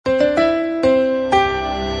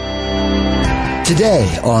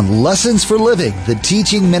Today on Lessons for Living, the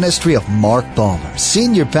teaching ministry of Mark Balmer,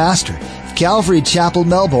 Senior Pastor of Calvary Chapel,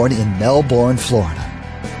 Melbourne in Melbourne, Florida.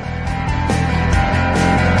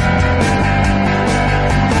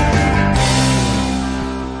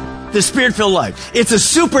 The Spirit-filled life. It's a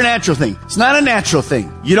supernatural thing. It's not a natural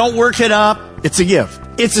thing. You don't work it up. It's a gift.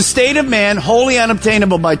 It's a state of man wholly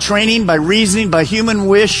unobtainable by training, by reasoning, by human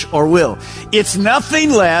wish or will. It's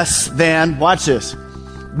nothing less than, watch this,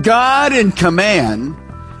 God in command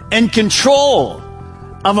and control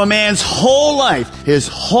of a man's whole life, his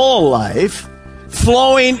whole life,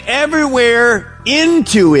 flowing everywhere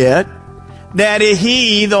into it, that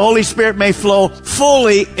he, the Holy Spirit, may flow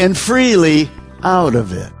fully and freely out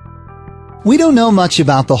of it. We don't know much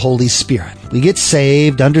about the Holy Spirit. We get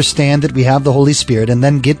saved, understand that we have the Holy Spirit, and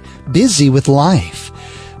then get busy with life.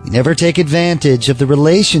 We never take advantage of the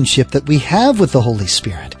relationship that we have with the Holy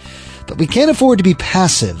Spirit. But we can't afford to be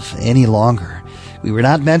passive any longer. We were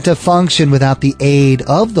not meant to function without the aid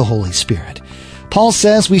of the Holy Spirit. Paul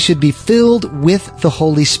says we should be filled with the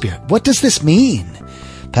Holy Spirit. What does this mean?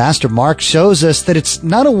 Pastor Mark shows us that it's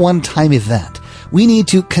not a one-time event. We need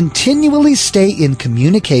to continually stay in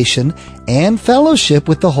communication and fellowship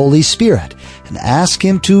with the Holy Spirit and ask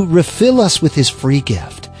Him to refill us with His free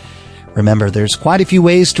gift. Remember, there's quite a few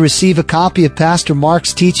ways to receive a copy of Pastor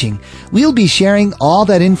Mark's teaching. We'll be sharing all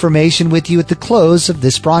that information with you at the close of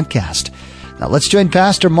this broadcast. Now let's join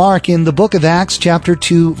Pastor Mark in the book of Acts chapter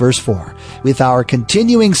 2 verse 4 with our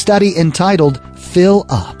continuing study entitled Fill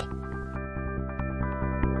Up.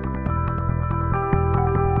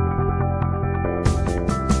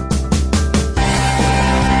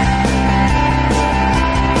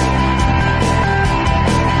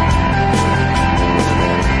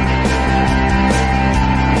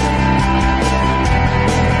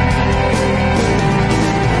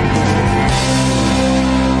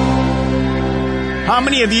 How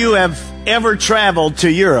many of you have ever traveled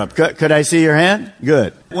to Europe? Could I see your hand?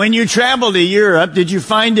 Good. When you traveled to Europe, did you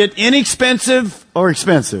find it inexpensive or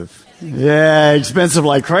expensive? Yeah, expensive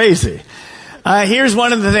like crazy. Here's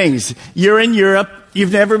one of the things. You're in Europe.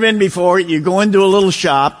 You've never been before. You go into a little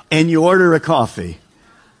shop and you order a coffee.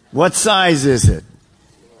 What size is it?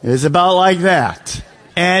 It's about like that.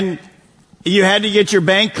 And you had to get your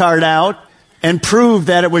bank card out and prove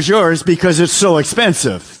that it was yours because it's so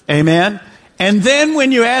expensive. Amen? And then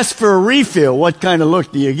when you ask for a refill, what kind of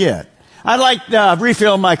look do you get? I'd like to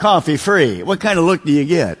refill my coffee free. What kind of look do you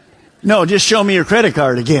get? No, just show me your credit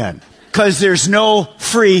card again. Because there's no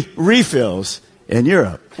free refills in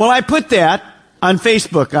Europe. Well, I put that on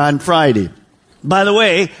Facebook on Friday. By the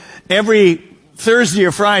way, every Thursday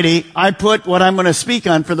or Friday, I put what I'm going to speak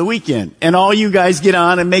on for the weekend. And all you guys get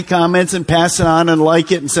on and make comments and pass it on and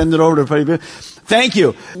like it and send it over to people. Thank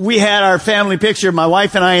you. We had our family picture, my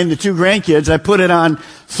wife and I and the two grandkids. I put it on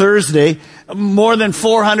Thursday. More than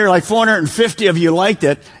 400, like 450 of you liked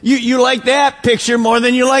it. You like that picture more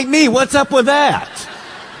than you like me. What's up with that?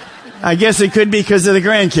 I guess it could be because of the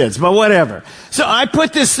grandkids, but whatever. So I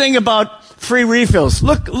put this thing about free refills.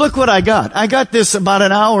 Look what I got. I got this about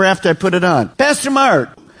an hour after I put it on. Pastor Mark,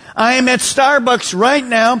 I am at Starbucks right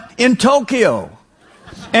now in Tokyo.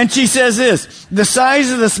 And she says this, the size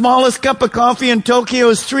of the smallest cup of coffee in Tokyo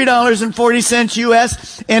is $3.40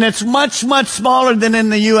 US, and it's much, much smaller than in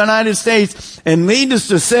the United States. And needless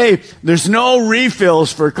to say, there's no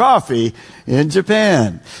refills for coffee in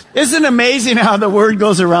Japan. Isn't it amazing how the word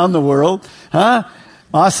goes around the world? Huh?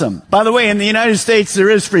 Awesome. By the way, in the United States, there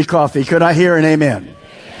is free coffee. Could I hear an amen?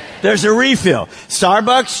 There's a refill.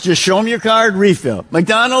 Starbucks, just show them your card, refill.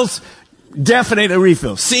 McDonald's, definitely a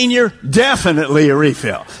refill. Senior, definitely a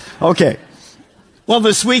refill. Okay. Well,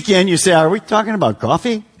 this weekend, you say, are we talking about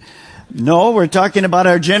coffee? No, we're talking about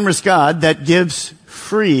our generous God that gives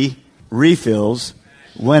free refills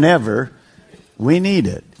whenever we need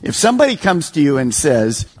it. If somebody comes to you and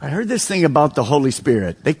says, I heard this thing about the Holy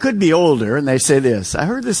Spirit. They could be older and they say this, I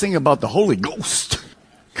heard this thing about the Holy Ghost.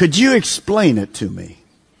 Could you explain it to me?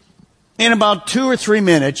 In about 2 or 3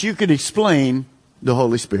 minutes, you could explain the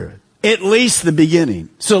Holy Spirit. At least the beginning.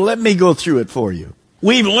 So let me go through it for you.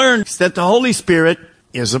 We've learned that the Holy Spirit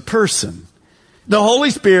is a person. The Holy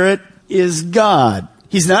Spirit is God.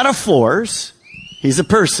 He's not a force. He's a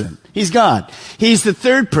person. He's God. He's the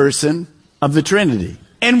third person of the Trinity.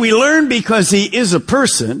 And we learn because He is a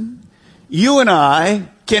person, you and I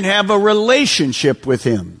can have a relationship with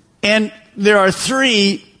Him. And there are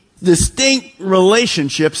 3 distinct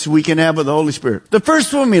relationships we can have with the Holy Spirit. The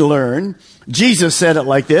first one we learn, Jesus said it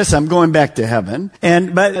like this, I'm going back to heaven.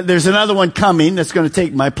 But there's another one coming that's going to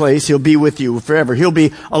take my place. He'll be with you forever. He'll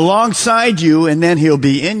be alongside you, and then he'll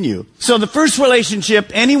be in you. So the first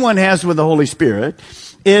relationship anyone has with the Holy Spirit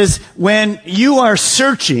is when you are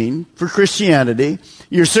searching for Christianity,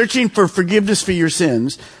 you're searching for forgiveness for your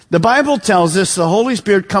sins. The Bible tells us the Holy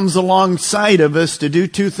Spirit comes alongside of us to do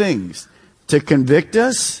two things: to convict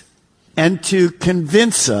us and to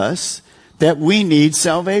convince us that we need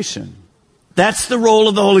salvation. That's the role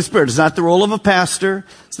of the Holy Spirit. It's not the role of a pastor.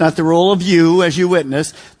 It's not the role of you as you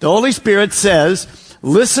witness. The Holy Spirit says,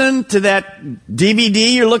 listen to that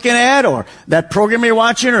DVD you're looking at, or that program you're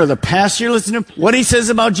watching, or the pastor you're listening to. What he says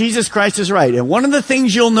about Jesus Christ is right. And one of the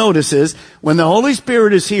things you'll notice is when the Holy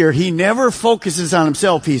Spirit is here, he never focuses on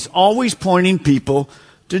himself. He's always pointing people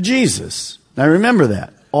to Jesus. Now remember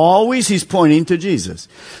that. Always he's pointing to Jesus.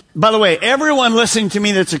 By the way, everyone listening to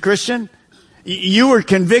me that's a Christian, you were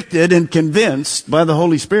convicted and convinced by the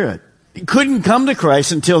Holy Spirit. You couldn't come to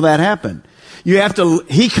Christ until that happened.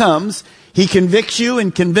 He comes, he convicts you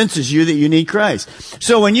and convinces you that you need Christ.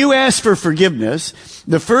 So when you ask for forgiveness,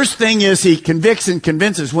 the first thing is he convicts and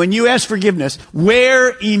convinces. When you ask forgiveness,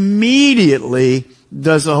 where immediately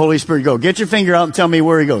does the Holy Spirit go? Get your finger out and tell me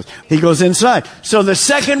where he goes. He goes inside. So the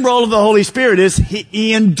second role of the Holy Spirit is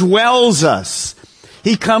he indwells us.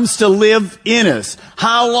 He comes to live in us.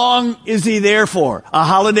 How long is he there for? A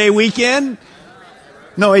holiday weekend?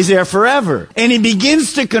 No, he's there forever. And he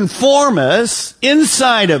begins to conform us,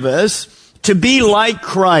 inside of us, to be like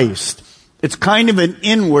Christ. It's kind of an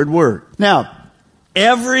inward work. Now,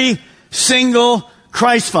 every single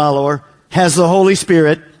Christ follower has the Holy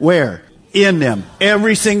Spirit where? In them.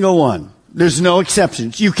 Every single one. There's no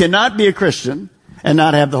exceptions. You cannot be a Christian and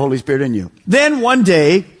not have the Holy Spirit in you. Then one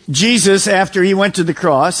day, Jesus, after he went to the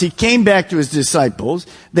cross, he came back to his disciples.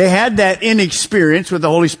 They had that inexperience with the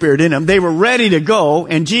Holy Spirit in them. They were ready to go,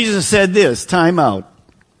 and Jesus said this, time out.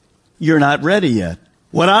 You're not ready yet.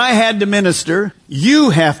 What I had to minister, you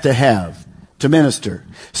have to have to minister.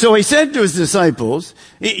 So he said to his disciples,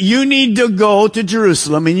 you need to go to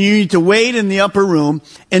Jerusalem, and you need to wait in the upper room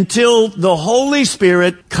until the Holy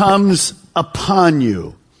Spirit comes upon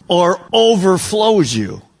you or overflows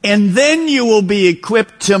you. And then you will be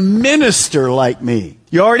equipped to minister like me.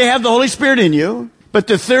 You already have the Holy Spirit in you. But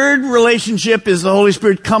the third relationship is the Holy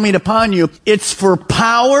Spirit coming upon you. It's for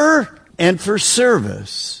power and for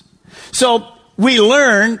service. So we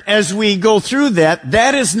learn as we go through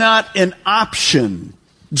that is not an option.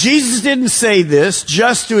 Jesus didn't say this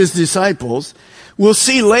just to his disciples. We'll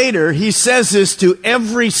see later, he says this to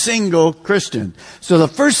every single Christian. So the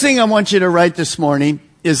first thing I want you to write this morning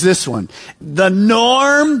is this one. The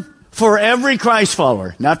norm for every Christ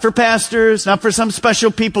follower, not for pastors, not for some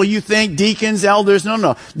special people you think, deacons, elders,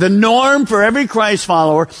 no. The norm for every Christ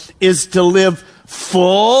follower is to live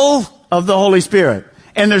full of the Holy Spirit.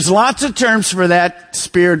 And there's lots of terms for that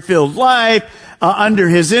Spirit-filled life, under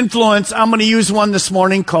his influence. I'm going to use one this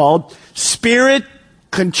morning called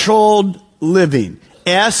Spirit-controlled living.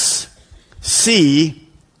 SCL.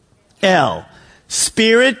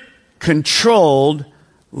 Spirit-controlled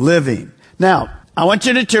living. Now, I want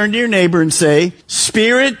you to turn to your neighbor and say,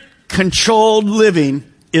 Spirit-controlled living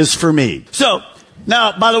is for me. So,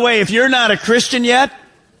 now, by the way, if you're not a Christian yet,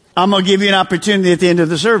 I'm going to give you an opportunity at the end of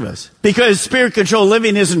the service. Because Spirit-controlled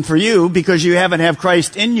living isn't for you because you haven't have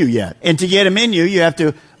Christ in you yet. And to get him in you, you have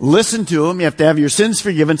to listen to him. You have to have your sins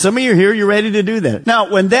forgiven. Some of you are here, you're ready to do that.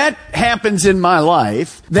 Now, when that happens in my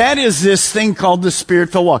life, that is this thing called the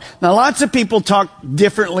Spirit-filled walk. Now, lots of people talk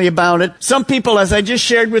differently about it. Some people, as I just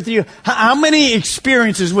shared with you, how many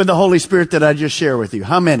experiences with the Holy Spirit did I just share with you?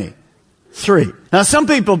 How many? 3. Now, some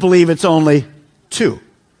people believe it's only 2.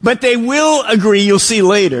 But they will agree, you'll see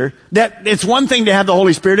later, that it's one thing to have the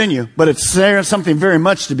Holy Spirit in you, but it's something very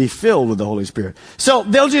much to be filled with the Holy Spirit. So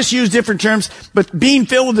they'll just use different terms, but being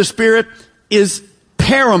filled with the Spirit is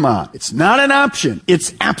paramount. It's not an option.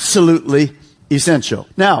 It's absolutely essential.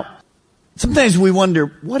 Now, sometimes we wonder,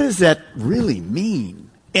 what does that really mean?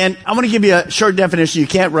 And I'm going to give you a short definition. You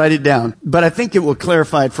can't write it down, but I think it will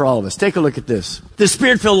clarify it for all of us. Take a look at this. The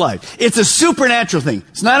Spirit-filled life. It's a supernatural thing.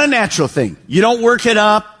 It's not a natural thing. You don't work it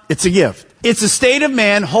up. It's a gift. It's a state of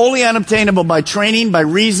man wholly unobtainable by training, by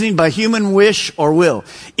reasoning, by human wish or will.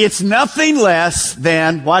 It's nothing less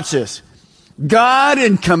than, watch this, God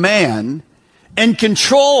in command and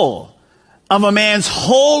control of a man's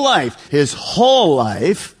whole life, his whole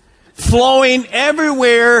life, flowing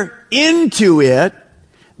everywhere into it,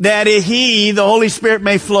 that he, the Holy Spirit,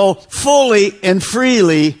 may flow fully and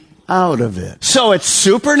freely out of it. So it's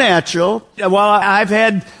supernatural. Well, I've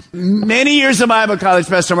had Many years of Bible college,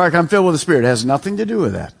 Pastor Mark, I'm filled with the Spirit. It has nothing to do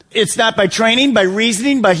with that. It's not by training, by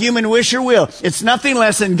reasoning, by human wish or will. It's nothing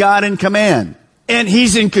less than God in command. And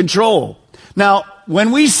He's in control. Now,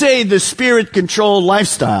 when we say the Spirit-controlled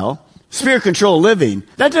lifestyle, Spirit-controlled living,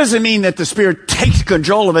 that doesn't mean that the Spirit takes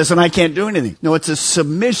control of us and I can't do anything. No, it's a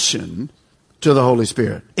submission to the Holy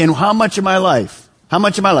Spirit. In how much of my life? How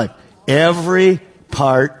much of my life? Every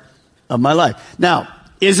part of my life. Now,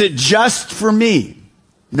 is it just for me?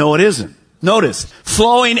 No, it isn't. Notice,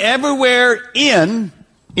 flowing everywhere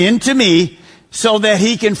into me so that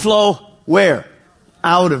He can flow where?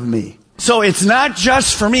 Out of me. So it's not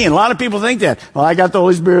just for me. And a lot of people think that. Well, I got the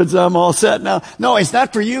Holy Spirit, so I'm all set now. No, it's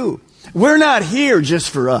not for you. We're not here just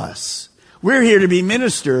for us. We're here to be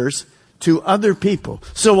ministers to other people.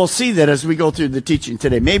 So we'll see that as we go through the teaching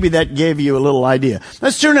today. Maybe that gave you a little idea.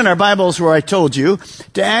 Let's turn in our Bibles where I told you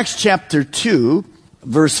to Acts chapter 2,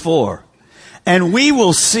 verse 4. And we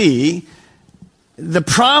will see the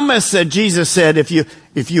promise that Jesus said, if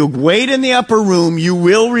you wait in the upper room, you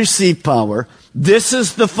will receive power. This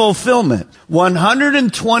is the fulfillment.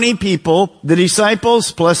 120 people, the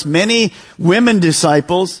disciples, plus many women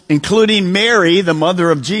disciples, including Mary, the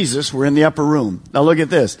mother of Jesus, were in the upper room. Now look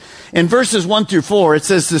at this. In verses 1 through 4, it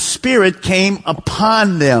says the Spirit came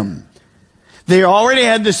upon them. They already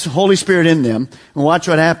had this Holy Spirit in them. And watch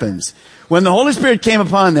what happens. When the Holy Spirit came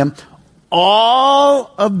upon them,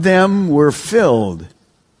 all of them were filled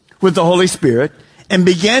with the Holy Spirit and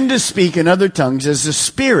began to speak in other tongues as the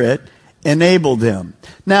Spirit enabled them.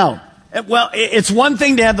 Now, well, it's one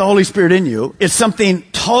thing to have the Holy Spirit in you. It's something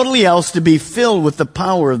totally else to be filled with the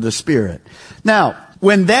power of the Spirit. Now,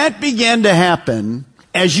 when that began to happen,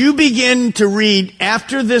 as you begin to read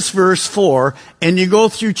after this verse 4 and you go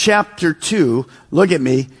through chapter 2, look at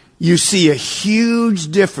me, you see a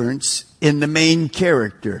huge difference in the main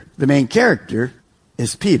character. The main character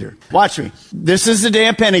is Peter. Watch me. This is the day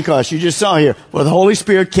of Pentecost. You just saw here. Well, the Holy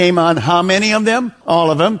Spirit came on how many of them?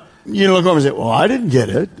 All of them. You look over and say, well, I didn't get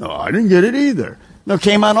it. No, I didn't get it either. No, it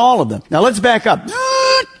came on all of them. Now let's back up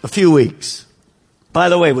a few weeks. By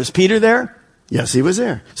the way, was Peter there? Yes, he was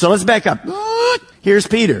there. So let's back up. Here's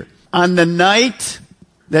Peter. On the night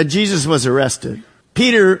that Jesus was arrested,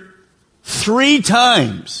 Peter 3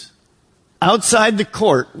 times outside the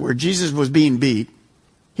court where Jesus was being beat,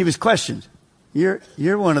 he was questioned. You're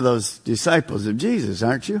one of those disciples of Jesus,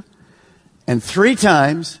 aren't you? And 3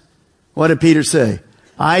 times, what did Peter say?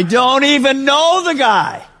 I don't even know the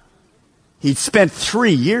guy. He'd spent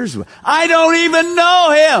 3 years with. I don't even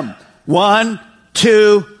know him. 1,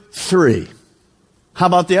 2, 3. How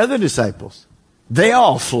about the other disciples? They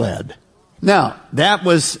all fled. Now, that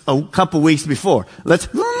was a couple weeks before.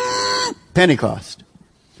 Pentecost.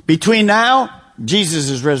 Between now, Jesus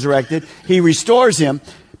is resurrected. He restores him.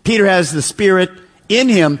 Peter has the Spirit in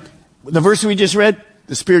him. The verse we just read,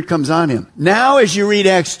 the Spirit comes on him. Now, as you read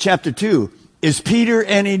Acts chapter 2, is Peter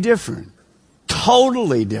any different?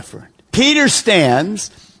 Totally different. Peter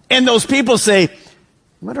stands, and those people say,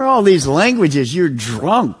 what are all these languages? You're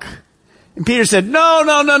drunk. And Peter said,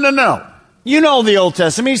 no. You know the Old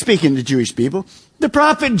Testament. He's speaking to Jewish people. The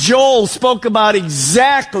prophet Joel spoke about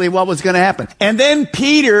exactly what was going to happen. And then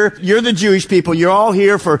Peter, you're the Jewish people. You're all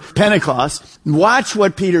here for Pentecost. Watch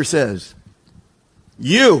what Peter says.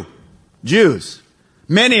 You, Jews,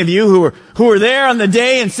 many of you who were there on the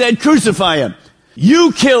day and said, crucify him.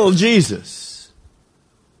 You killed Jesus.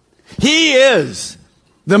 He is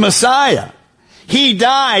the Messiah. He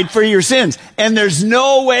died for your sins. And there's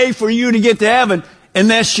no way for you to get to heaven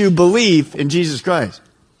unless you believe in Jesus Christ.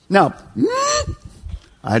 Now,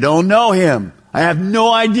 I don't know him. I have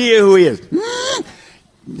no idea who he is.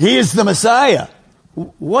 He is the Messiah.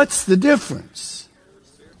 What's the difference?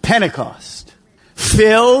 Pentecost.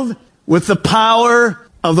 Filled with the power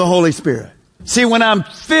of the Holy Spirit. See, when I'm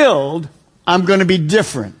filled, I'm going to be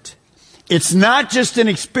different. It's not just an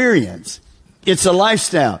experience. It's a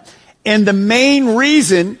lifestyle. And the main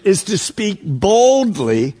reason is to speak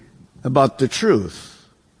boldly about the truth.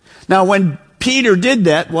 Now, when Peter did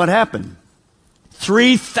that, what happened?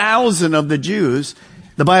 3,000 of the Jews,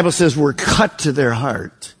 the Bible says, were cut to their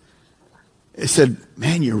heart. They said,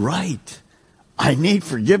 man, you're right. I need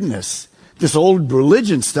forgiveness. This old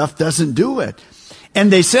religion stuff doesn't do it.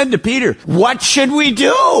 And they said to Peter, what should we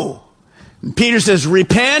do? And Peter says,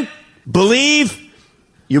 repent, believe,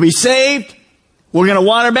 you'll be saved. We're going to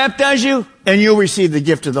water baptize you, and you'll receive the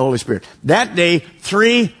gift of the Holy Spirit. That day,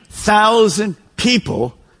 3,000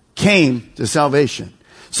 people came to salvation.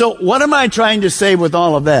 So what am I trying to say with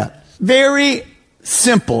all of that? Very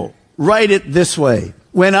simple. Write it this way.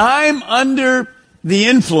 When I'm under the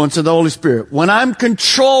influence of the Holy Spirit, when I'm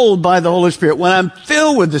controlled by the Holy Spirit, when I'm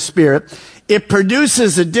filled with the Spirit, it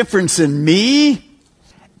produces a difference in me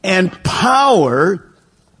and power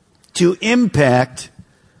to impact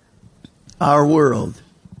our world.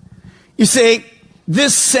 You say,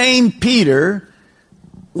 this same Peter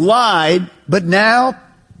lied, but now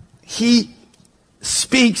he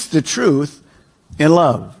speaks the truth in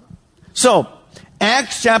love. So,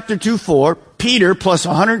 Acts chapter 2:4, Peter plus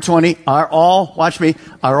 120 are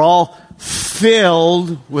all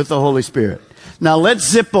filled with the Holy Spirit. Now let's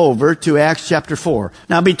zip over to Acts chapter 4.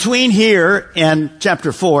 Now between here and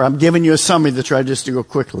chapter 4, I'm giving you a summary to try just to go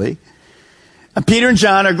quickly. Peter and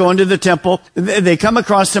John are going to the temple. They come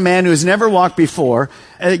across a man who has never walked before.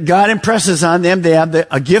 God impresses on them. They have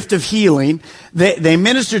a gift of healing. They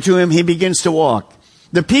minister to him. He begins to walk.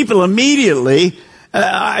 The people immediately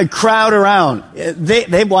crowd around.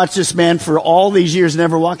 They've watched this man for all these years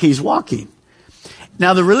never walk. He's walking.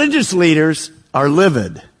 Now the religious leaders are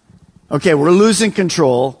livid. Okay, we're losing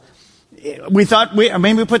control. We thought we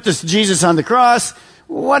put this Jesus on the cross.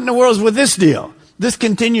 What in the world is with this deal? This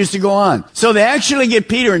continues to go on. So they actually get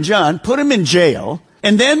Peter and John, put them in jail,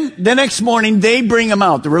 and then the next morning they bring them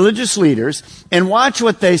out, the religious leaders, and watch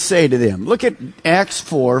what they say to them. Look at Acts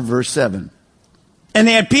 4, verse 7. And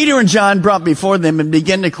they had Peter and John brought before them and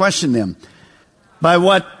began to question them. By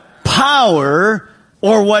what power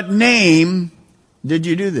or what name did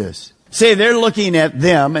you do this? Say, they're looking at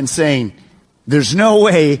them and saying, there's no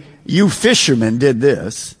way you fishermen did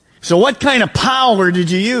this. So what kind of power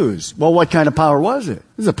did you use? Well, what kind of power was it? It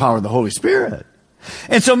was the power of the Holy Spirit.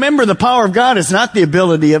 And so remember, the power of God is not the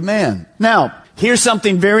ability of man. Now, here's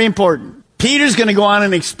something very important. Peter's going to go on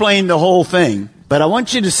and explain the whole thing, but I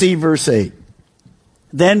want you to see verse 8.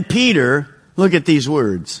 Then Peter, look at these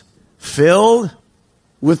words, filled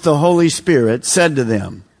with the Holy Spirit, said to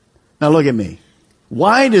them, now look at me.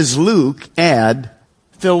 Why does Luke add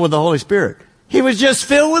filled with the Holy Spirit? He was just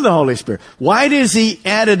filled with the Holy Spirit. Why does he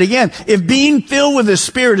add it again? If being filled with the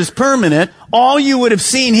Spirit is permanent, all you would have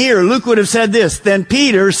seen here, Luke would have said this, then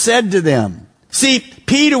Peter said to them. See,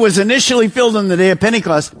 Peter was initially filled on the day of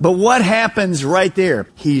Pentecost, but what happens right there?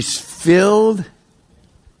 He's filled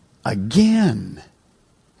again.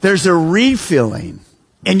 There's a refilling,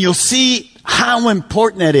 and you'll see how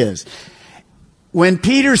important that is. When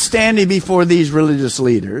Peter's standing before these religious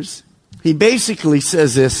leaders, he basically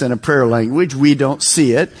says this in a prayer language. We don't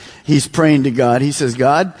see it. He's praying to God. He says,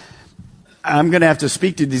 God, I'm going to have to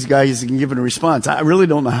speak to these guys and give a response. I really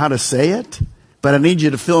don't know how to say it, but I need you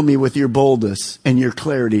to fill me with your boldness and your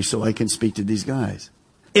clarity so I can speak to these guys.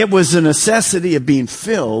 It was a necessity of being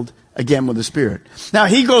filled again with the Spirit. Now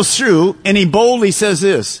he goes through and he boldly says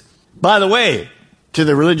this, by the way, to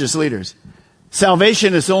the religious leaders,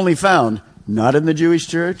 salvation is only found not in the Jewish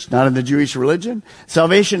church, not in the Jewish religion.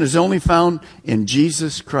 Salvation is only found in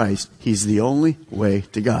Jesus Christ. He's the only way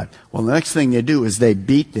to God. Well, the next thing they do is they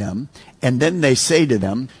beat them, and then they say to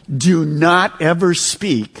them, do not ever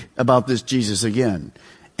speak about this Jesus again.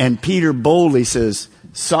 And Peter boldly says,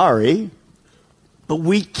 sorry, but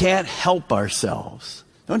we can't help ourselves.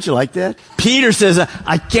 Don't you like that? Peter says,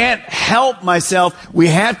 I can't help myself. We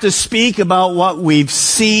have to speak about what we've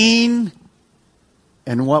seen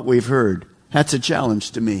and what we've heard. That's a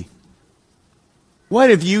challenge to me. What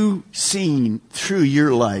have you seen through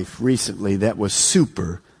your life recently that was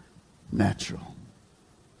supernatural?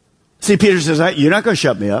 See, Peter says, you're not going to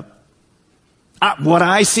shut me up. What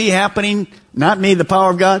I see happening, not me, the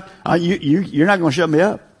power of God, you're not going to shut me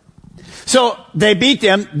up. So they beat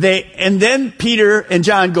them, and then Peter and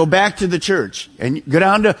John go back to the church and go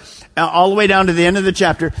down to all the way down to the end of the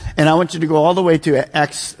chapter, and I want you to go all the way to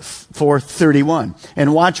Acts 4:31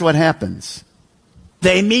 and watch what happens.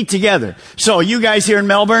 They meet together. So you guys here in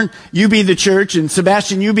Melbourne, you be the church, and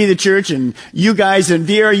Sebastian, you be the church, and you guys in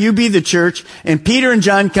Viera, you be the church, and Peter and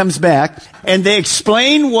John comes back, and they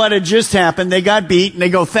explain what had just happened. They got beat, and they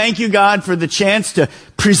go, thank you, God, for the chance to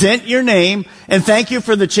present your name, and thank you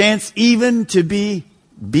for the chance even to be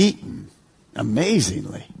beaten.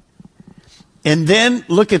 Amazingly. And then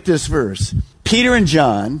look at this verse. Peter and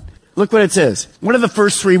John, look what it says. What are the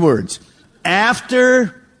first three words?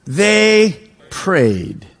 After they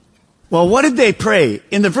prayed. Well, what did they pray?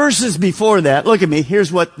 In the verses before that, look at me, here's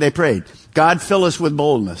what they prayed. God, fill us with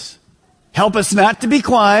boldness. Help us not to be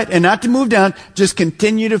quiet and not to move down. Just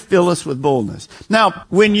continue to fill us with boldness. Now,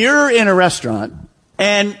 when you're in a restaurant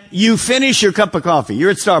and you finish your cup of coffee,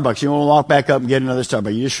 you're at Starbucks, you want to walk back up and get another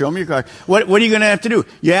Starbucks. You just show them your card. What are you going to have to do?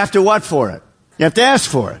 You have to what for it? You have to ask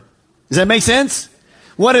for it. Does that make sense?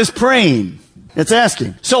 What is praying? It's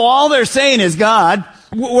asking. So all they're saying is, God,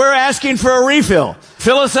 We're asking for a refill.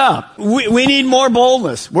 Fill us up. We need more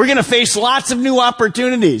boldness. We're going to face lots of new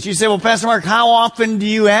opportunities. You say, well, Pastor Mark, how often do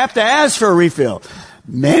you have to ask for a refill?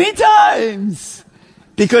 Many times.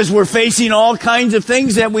 Because we're facing all kinds of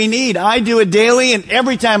things that we need. I do it daily, and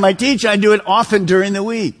every time I teach, I do it often during the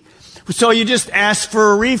week. So you just ask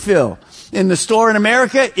for a refill. In the store in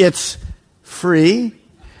America, it's free.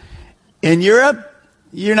 In Europe,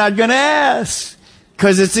 you're not going to ask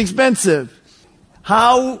because it's expensive.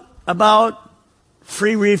 How about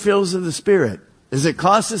free refills of the Spirit? Does it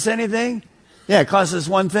cost us anything? Yeah, it costs us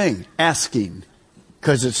one thing, asking,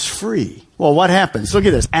 because it's free. Well, what happens? Look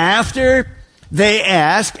at this. After they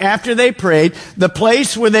asked, after they prayed, the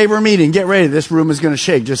place where they were meeting, get ready, this room is going to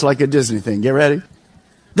shake just like a Disney thing. Get ready.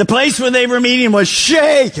 The place where they were meeting was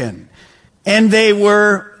shaken. And they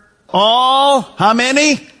were all, how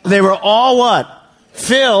many? They were all what?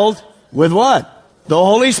 Filled with what? The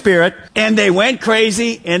Holy Spirit. And they went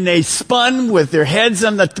crazy and they spun with their heads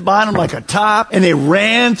on the bottom like a top. And they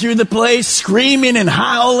ran through the place screaming and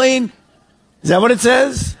howling. Is that what it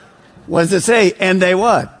says? What does it say? And they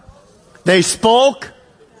what? They spoke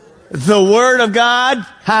the word of God.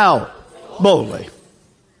 How? Boldly.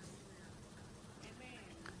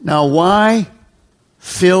 Now why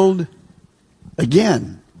filled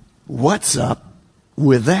again? What's up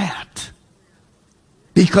with that?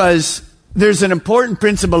 Because there's an important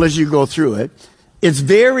principle as you go through it. It's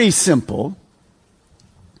very simple.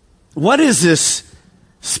 What is this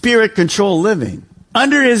spirit-controlled living?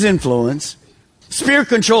 Under his influence,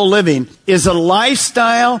 spirit-controlled living is a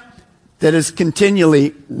lifestyle that is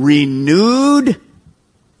continually renewed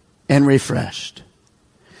and refreshed.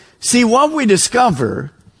 See, what we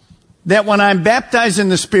discover, that when I'm baptized in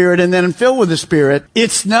the Spirit and then I'm filled with the Spirit,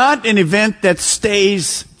 it's not an event that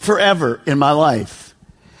stays forever in my life.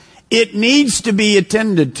 It needs to be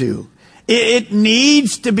attended to. It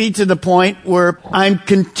needs to be to the point where I'm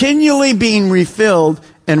continually being refilled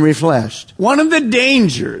and refreshed. One of the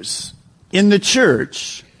dangers in the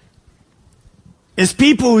church is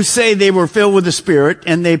people who say they were filled with the Spirit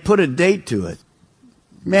and they put a date to it.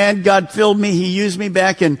 Man, God filled me. He used me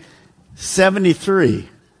back in 73,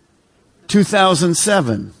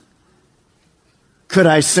 2007. Could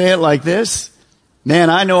I say it like this?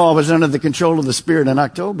 Man, I know I was under the control of the Spirit in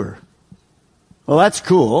October. Well, that's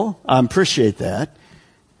cool. I appreciate that.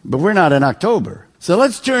 But we're not in October. So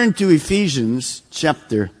let's turn to Ephesians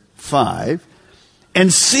chapter 5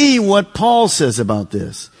 and see what Paul says about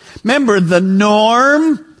this. Remember, the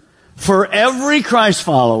norm for every Christ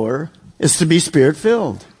follower is to be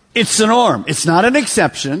Spirit-filled. It's the norm. It's not an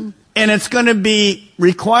exception. And it's going to be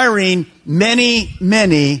requiring many,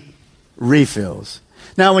 many refills.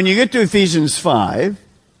 Now, when you get to Ephesians 5,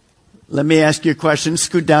 let me ask you a question.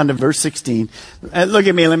 Scoot down to verse 16. Look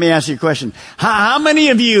at me. Let me ask you a question. How many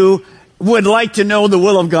of you would like to know the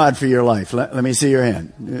will of God for your life? Let me see your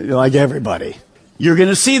hand. Like everybody. You're going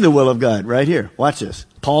to see the will of God right here. Watch this.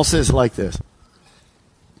 Paul says it like this.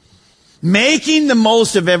 Making the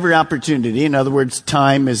most of every opportunity. In other words,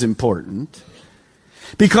 time is important.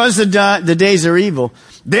 Because the days are evil.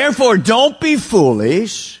 Therefore, don't be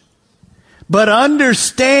foolish, but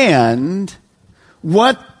understand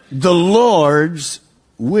what the Lord's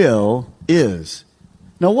will is.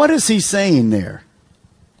 Now, what is he saying there?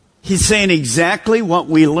 He's saying exactly what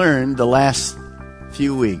we learned the last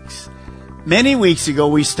few weeks. Many weeks ago,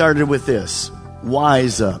 we started with this.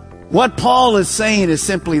 Wise up. What Paul is saying is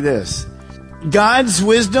simply this. God's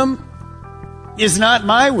wisdom is not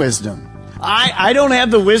my wisdom. I don't have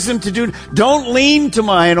the wisdom to do. Don't lean to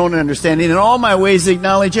my own understanding. In all my ways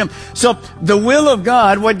acknowledge Him. So the will of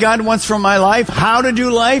God, what God wants from my life, how to do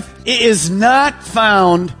life, is not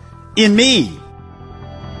found in me.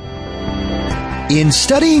 In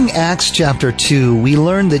studying Acts chapter 2, we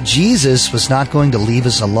learned that Jesus was not going to leave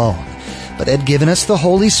us alone, but had given us the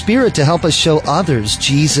Holy Spirit to help us show others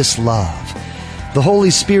Jesus' love. The Holy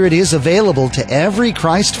Spirit is available to every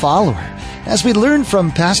Christ follower. As we learned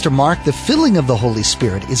from Pastor Mark, the filling of the Holy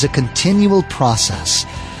Spirit is a continual process.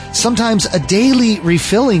 Sometimes a daily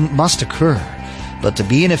refilling must occur. But to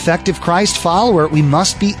be an effective Christ follower, we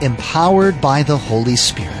must be empowered by the Holy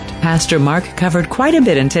Spirit. Pastor Mark covered quite a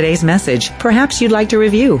bit in today's message. Perhaps you'd like to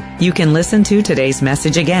review. You can listen to today's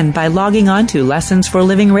message again by logging on to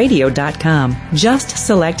lessonsforlivingradio.com. Just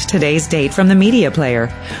select today's date from the media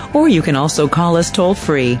player. Or you can also call us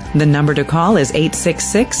toll-free. The number to call is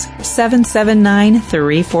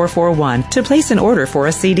 866-779-3441 to place an order for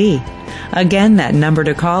a CD. Again, that number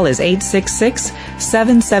to call is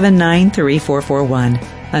 866-779-3441.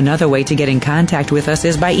 Another way to get in contact with us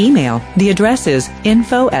is by email. The address is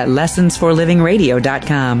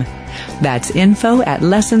info@lessonsforlivingradio.com. That's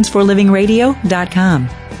info@lessonsforlivingradio.com.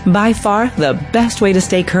 By far, the best way to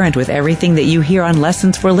stay current with everything that you hear on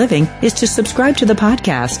Lessons for Living is to subscribe to the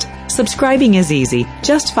podcast. Subscribing is easy.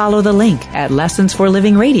 Just follow the link at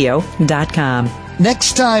lessonsforlivingradio.com.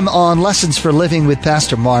 Next time on Lessons for Living with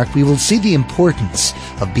Pastor Mark, we will see the importance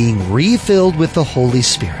of being refilled with the Holy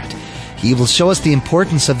Spirit. He will show us the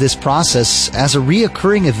importance of this process as a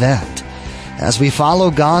reoccurring event. As we follow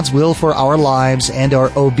God's will for our lives and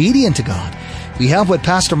are obedient to God, we have what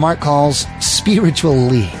Pastor Mark calls spiritual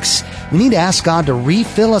leaks. We need to ask God to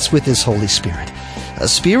refill us with His Holy Spirit. A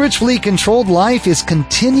spiritually controlled life is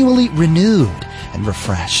continually renewed and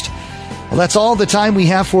refreshed. Well, that's all the time we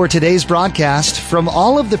have for today's broadcast. From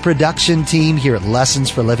all of the production team here at Lessons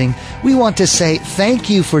for Living, we want to say thank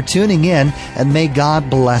you for tuning in, and may God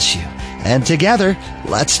bless you. And together,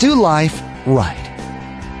 let's do life right.